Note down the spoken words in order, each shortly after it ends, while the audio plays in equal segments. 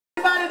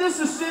this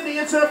is Cindy.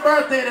 It's her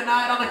birthday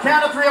tonight. On the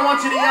count of 3, I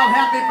want you to yell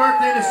happy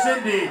birthday to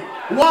Cindy.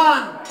 1,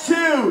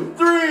 2,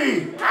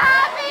 3.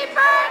 Happy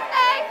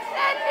birthday,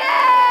 Cindy!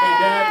 Hey,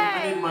 Dad,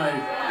 I need my,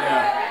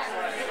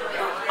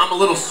 I'm a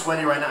little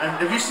sweaty right now.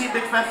 Have you seen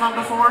Big Fat Fun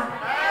before?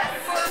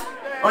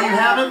 Oh, you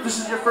haven't?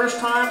 This is your first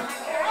time?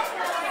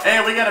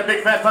 Hey, we got a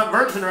Big Fat Fun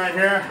version right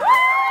here.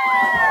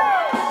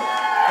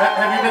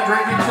 Have you been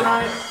drinking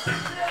tonight?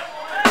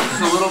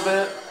 Just a little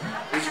bit?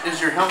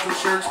 Is your health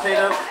insurance paid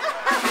up?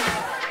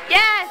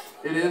 Yes.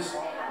 It is?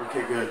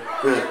 Okay, good,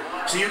 good.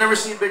 So you've never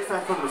seen Big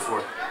Fat Fun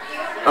before?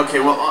 Okay,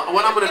 well,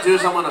 what I'm going to do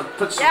is I'm going to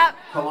put some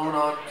cologne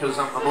on because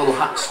I'm a little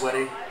hot and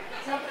sweaty.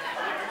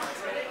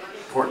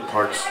 Important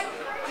parts.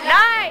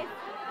 Nice.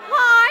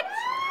 Hot.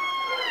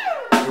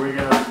 Here we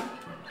go.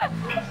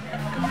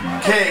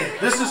 Okay,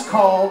 this is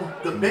called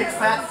the Big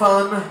Fat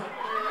Fun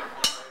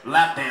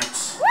Lap Dance.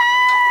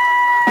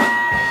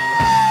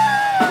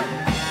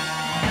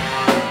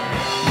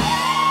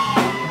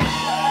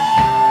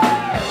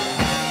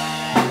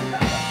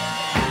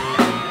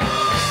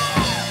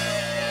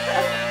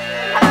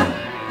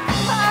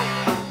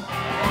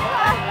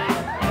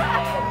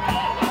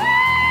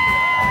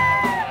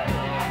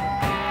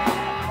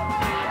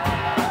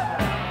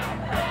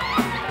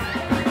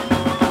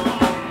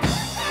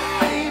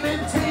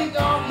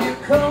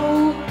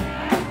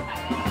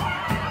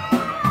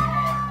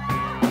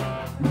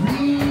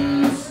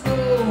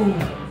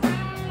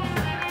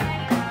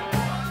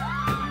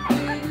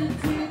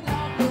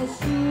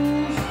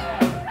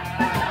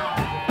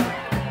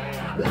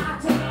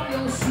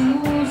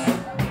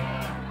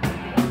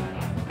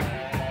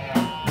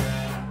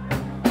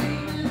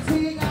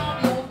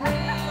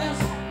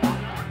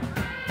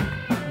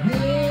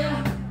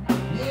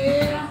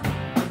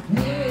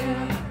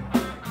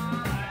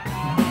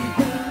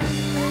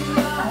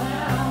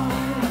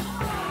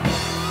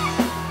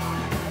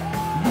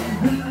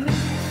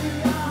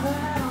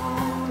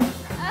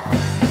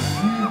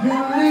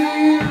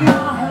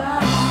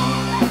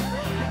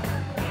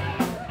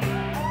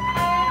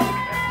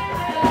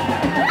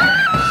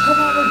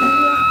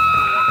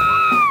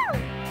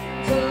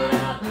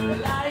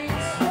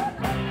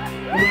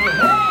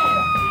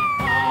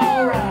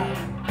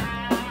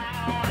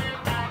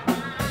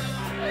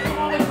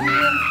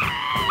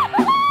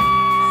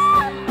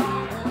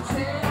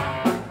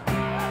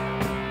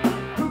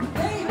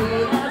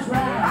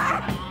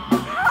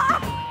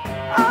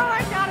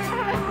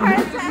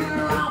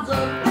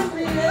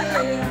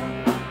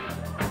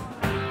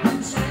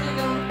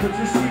 Put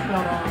your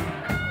seatbelt on.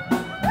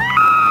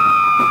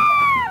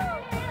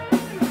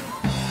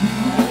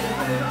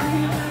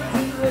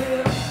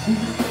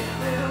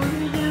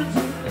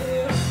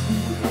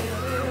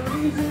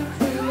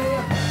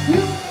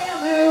 You give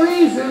me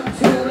reason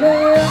to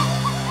live.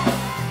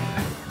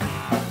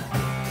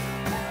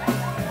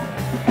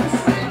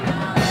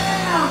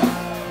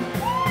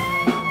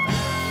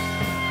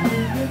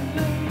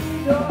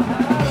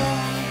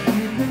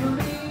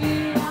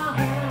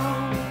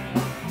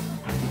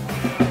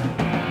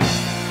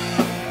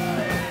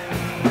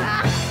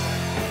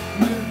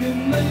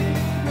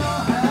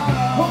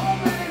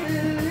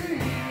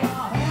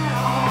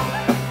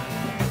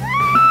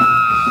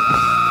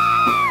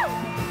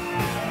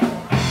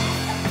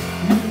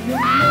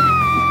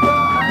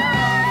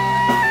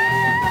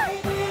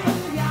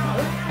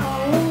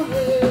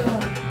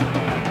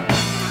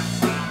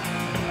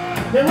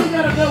 Then we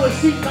gotta go with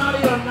sheep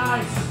naughty or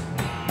nice.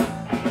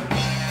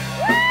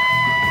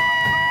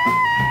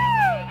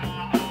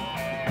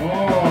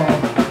 Oh,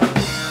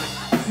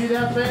 you see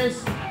that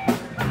face?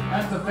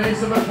 That's the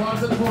face of a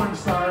closet porn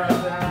star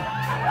right there.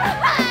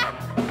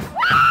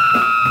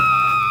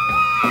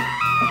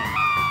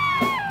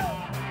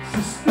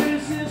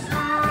 Suspicious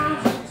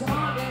eyes are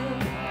talking.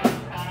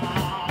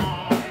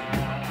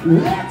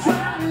 They're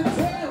trying to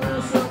tear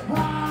us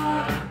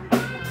apart.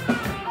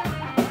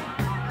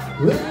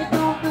 They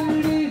don't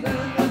believe in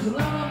this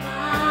love of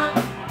mine.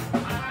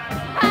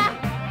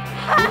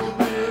 Oh,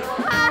 they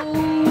don't know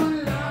what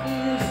love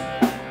is.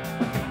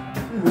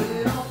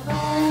 They don't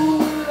know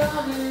what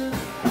love is.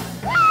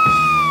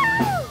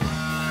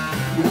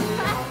 They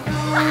don't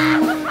know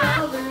what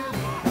love is.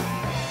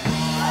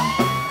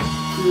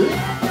 They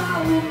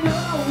don't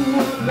know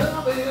what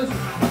love is.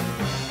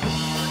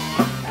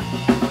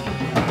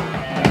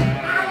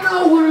 I know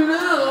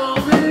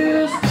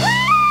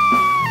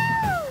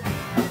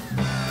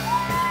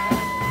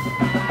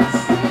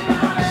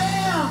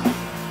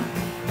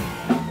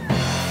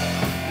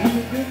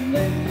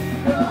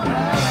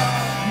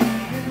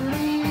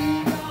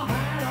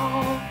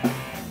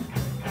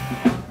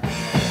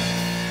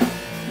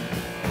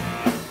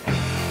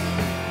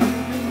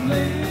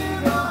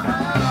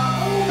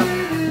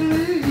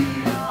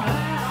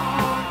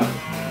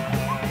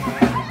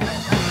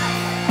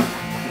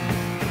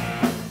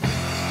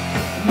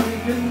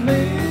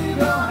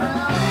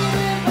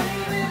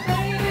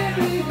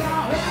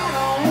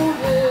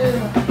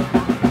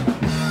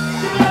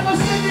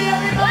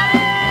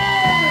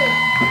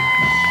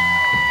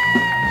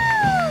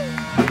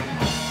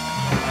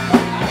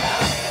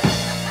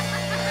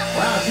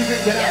you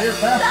couldn't get out here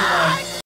fast enough.